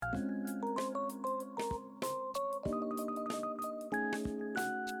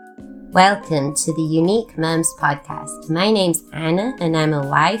Welcome to the Unique Mums podcast. My name's Anna and I'm a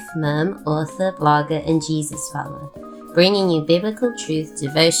wife, mum, author, blogger and Jesus follower, bringing you biblical truth,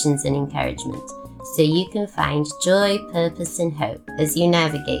 devotions and encouragement so you can find joy, purpose and hope as you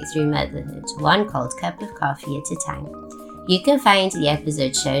navigate through motherhood, one cold cup of coffee at a time. You can find the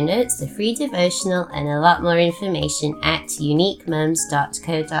episode show notes, a free devotional and a lot more information at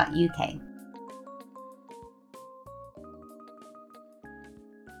uniquemums.co.uk.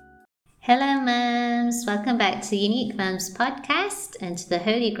 Hello mums, welcome back to Unique Mums podcast and to the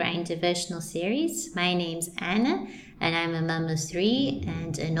Holy Grind devotional series. My name's Anna and I'm a mum of three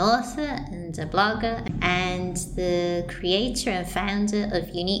and an author and a blogger and the creator and founder of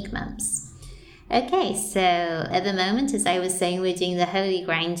Unique Mums. Okay, so at the moment, as I was saying, we're doing the Holy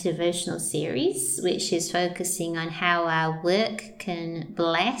Grind devotional series, which is focusing on how our work can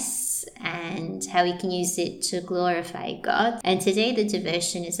bless and how we can use it to glorify God. And today the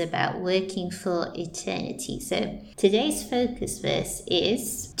devotion is about working for eternity. So today's focus verse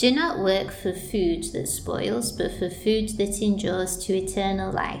is, "Do not work for food that spoils, but for food that endures to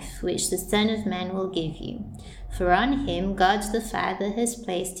eternal life, which the Son of Man will give you. For on him God the Father has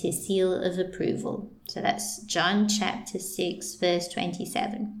placed his seal of approval." So that's John chapter 6, verse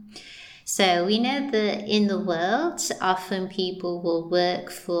 27. So we know that in the world, often people will work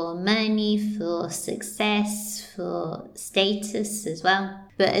for money, for success, for status as well.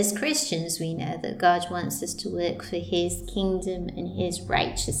 But as Christians, we know that God wants us to work for his kingdom and his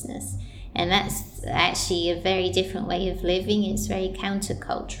righteousness. And that's actually a very different way of living. It's very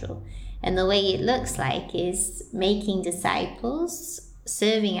countercultural. And the way it looks like is making disciples,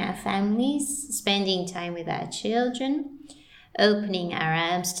 serving our families, spending time with our children, opening our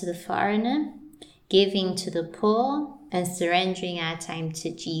arms to the foreigner, giving to the poor, and surrendering our time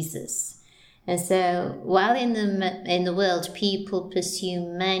to Jesus. And so while in the world people pursue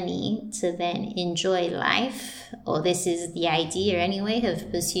money to then enjoy life, or this is the idea anyway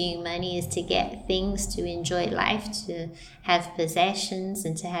of pursuing money, is to get things to enjoy life, to have possessions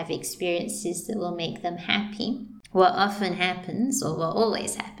and to have experiences that will make them happy. What often happens, or what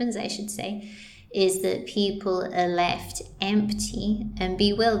always happens I should say, is that people are left empty and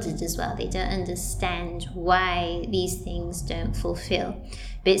bewildered as well. They don't understand why these things don't fulfill.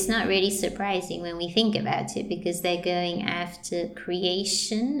 But it's not really surprising when we think about it, because they're going after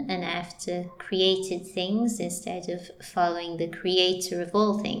creation and after created things instead of following the creator of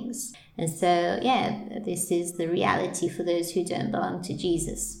all things. And so, this is the reality for those who don't belong to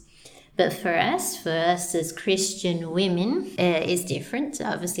Jesus. But for us as Christian women, is different,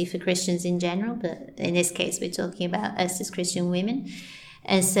 obviously for Christians in general, but in this case we're talking about us as Christian women.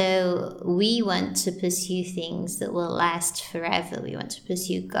 And so we want to pursue things that will last forever. We want to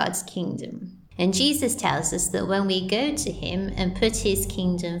pursue God's kingdom. And Jesus tells us that when we go to him and put his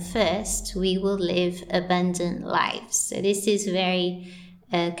kingdom first, we will live abundant lives. So this is very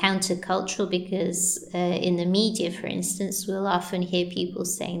countercultural, because in the media, for instance, we'll often hear people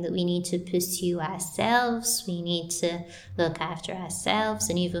saying that we need to pursue ourselves, we need to look after ourselves,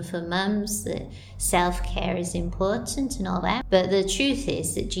 and even for mums that self-care is important and all that. But the truth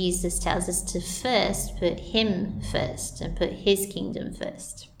is that Jesus tells us to first put him first and put his kingdom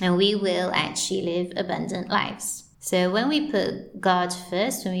first, and we will actually live abundant lives. So when we put God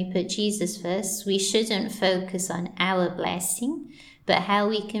first, when we put Jesus first, we shouldn't focus on our blessing, but how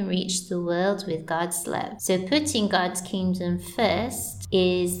we can reach the world with God's love. So putting God's kingdom first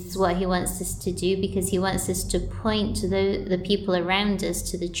is what he wants us to do, because he wants us to point to the people around us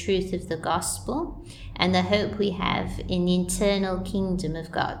to the truth of the gospel and the hope we have in the eternal kingdom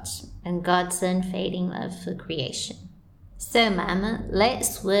of God and God's unfailing love for creation. So Mama,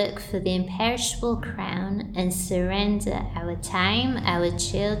 let's work for the imperishable crown and surrender our time, our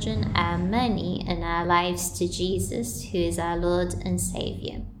children, our money and our lives to Jesus, who is our Lord and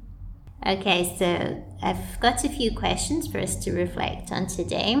Savior. Okay, so I've got a few questions for us to reflect on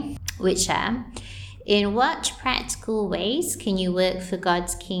today, which are, in what practical ways can you work for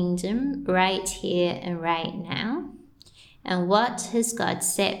God's kingdom right here and right now? And what has God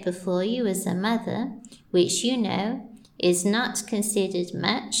set before you as a mother, which you know is not considered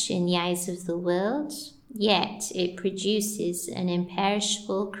much in the eyes of the world, yet it produces an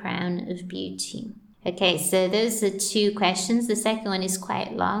imperishable crown of beauty? Okay, so those are 2 questions. The second one is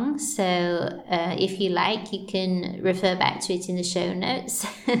quite long, so if you like, you can refer back to it in the show notes.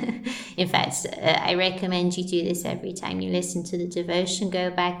 In fact, I recommend you do this every time you listen to the devotion.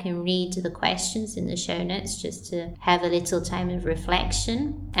 Go back and read the questions in the show notes just to have a little time of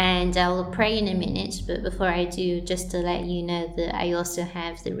reflection. And I will pray in a minute, but before I do, just to let you know that I also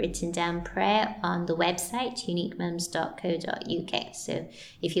have the written down prayer on the website, uniquemums.co.uk. So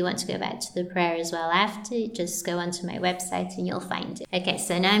if you want to go back to the prayer as well after, just go onto my website and you'll find it. Okay,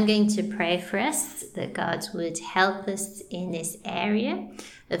 so now I'm going to pray for us that God would help us in this area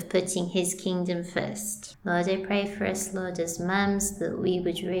of putting His kingdom first. Lord, I pray for us, Lord, as mums, that we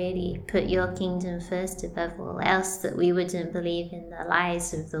would really put your kingdom first above all else, that we wouldn't believe in the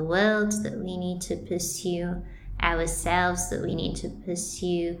lies of the world, that we need to pursue ourselves, that we need to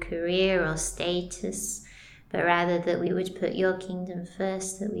pursue career or status, but rather that we would put your kingdom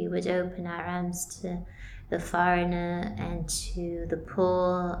first, that we would open our arms to the foreigner and to the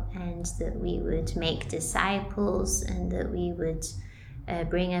poor, and that we would make disciples, and that we would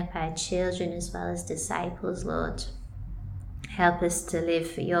bring up our children as well as disciples, Lord. Help us to live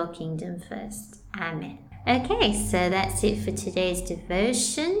for your kingdom first. Amen. Okay, so that's it for today's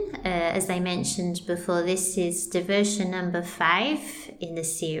devotion. As I mentioned before, this is devotion number 5 in the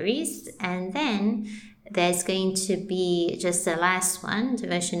series, and then there's going to be just the last one,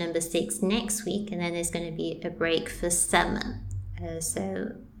 devotion number 6, next week, and then there's going to be a break for summer.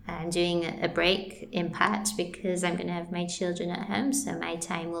 So I'm doing a break in part because I'm going to have my children at home, so my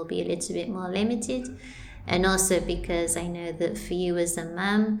time will be a little bit more limited. And also because I know that for you as a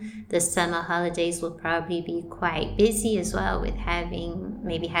mum, the summer holidays will probably be quite busy as well, with having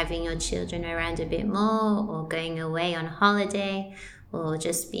your children around a bit more, or going away on holiday, or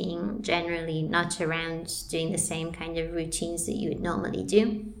just being generally not around doing the same kind of routines that you would normally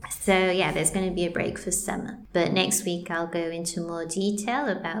do. So yeah, there's going to be a break for summer. But next week I'll go into more detail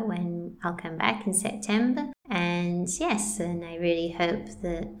about when I'll come back in September. And yes, and I really hope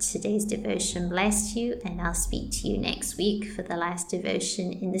that today's devotion blessed you, and I'll speak to you next week for the last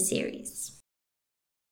devotion in the series.